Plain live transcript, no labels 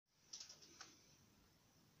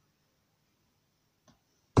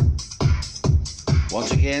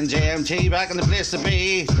Once again, JMT back in the place to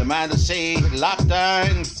be, the man to see,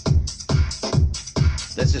 lockdown.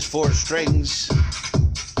 This is Four Strings.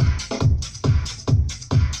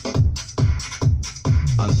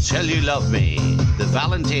 Until You Love Me, the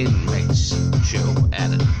Valentine Mix Show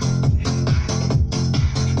edit.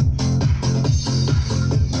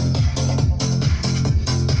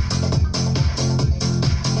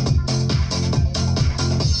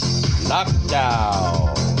 Lockdown.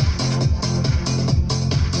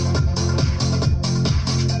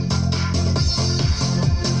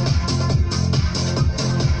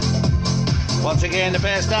 Once again, the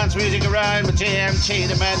best dance music around with JMT,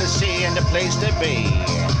 the man to see and the place to be.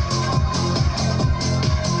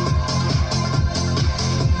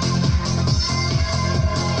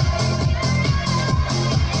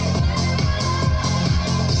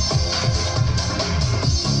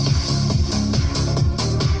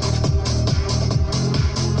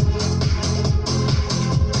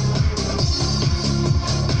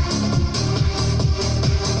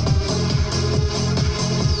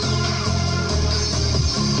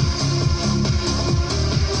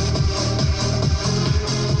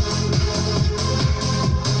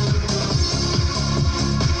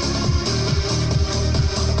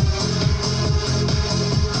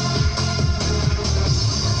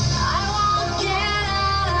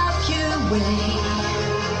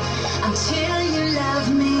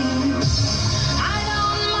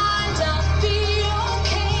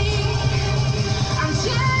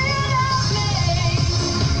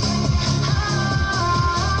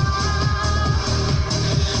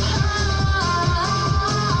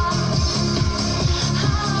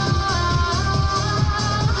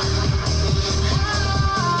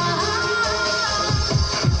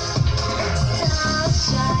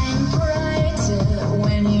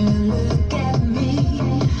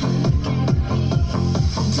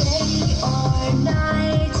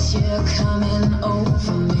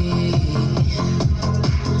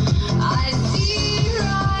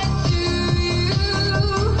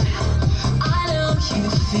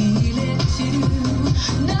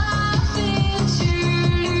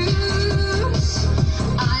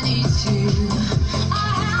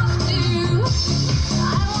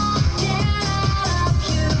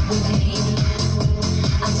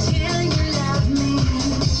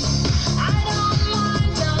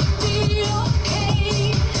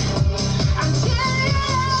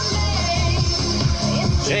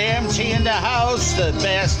 The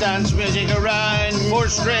best dance music around. Four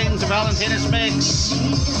Strings, the Valentina's Mix.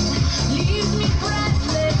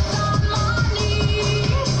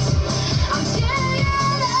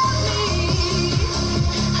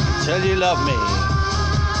 Until You Love Me.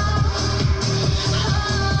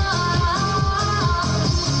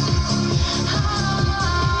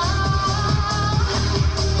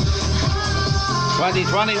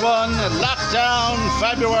 (2021) lockdown,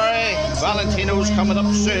 February. Valentino's coming up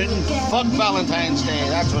soon. Fuck Valentine's Day,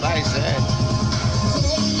 that's what I said.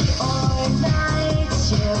 Day or night,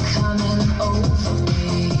 you're coming over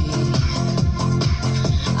me.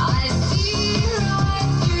 I see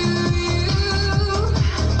right through you.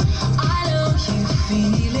 I know you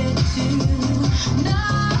feel it too.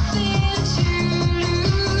 Nothing to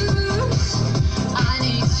lose. I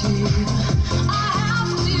need to. I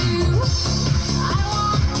have to. I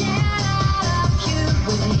won't get out of your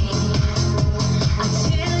way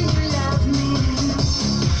until you love me.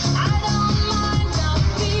 I don't mind, I'll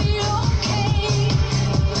be okay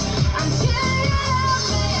until you love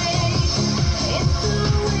me. It's the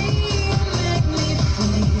way you make me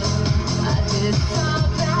feel. I just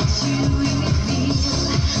thought that you really feel.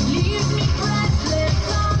 Leave me breathless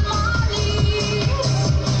on my knees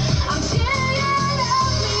until you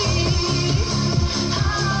love me.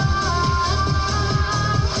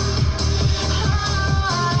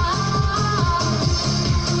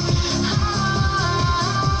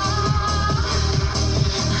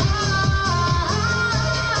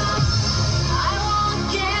 I won't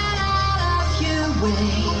get out of your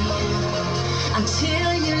way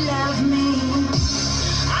until you love me.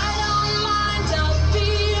 I don't mind, I'll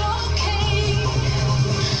be okay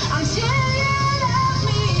until you love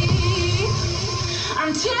me.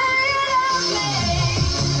 Until you love me.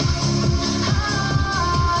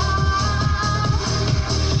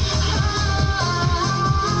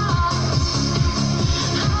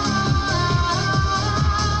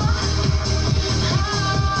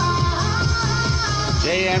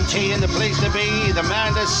 JMT in the place to be, the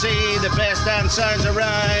man to see, the best dance sounds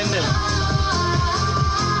around.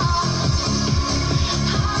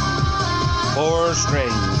 Four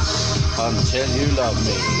Strings, Until You Love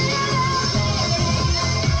Me.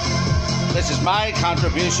 This is my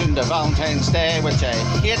contribution to Valentine's Day, which I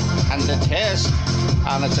hate and detest,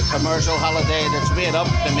 and it's a commercial holiday that's made up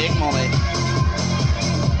to make money.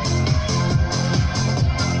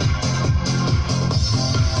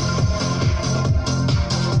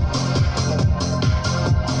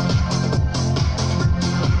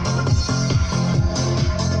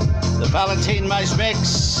 The Valentine Mice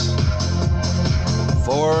Mix,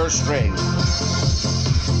 4-string.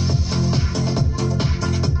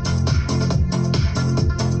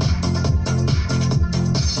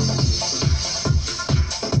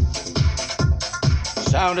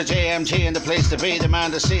 Sound of JMT and the place to be, the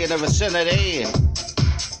man to see in the vicinity.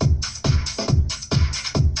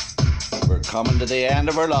 We're coming to the end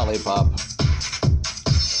of our lollipop.